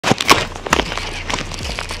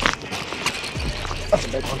that's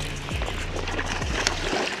a big one.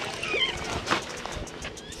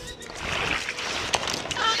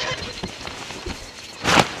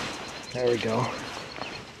 There we go.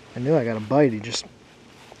 I knew I got a bite, he just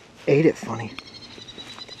ate it funny.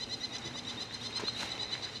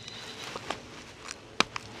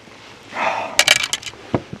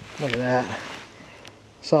 Look at that.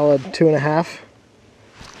 Solid 2.5.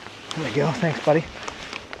 There we go, thanks buddy.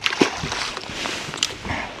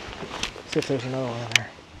 See if there's another one in there.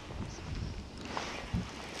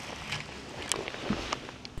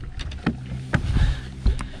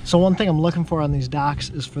 So one thing I'm looking for on these docks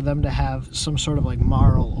is for them to have some sort of like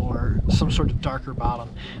marl or some sort of darker bottom.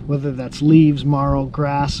 Whether that's leaves, marl,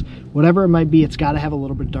 grass, whatever it might be, it's got to have a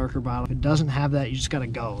little bit darker bottom. If it doesn't have that, you just got to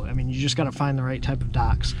go. I mean, you just got to find the right type of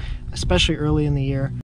docks, especially early in the year.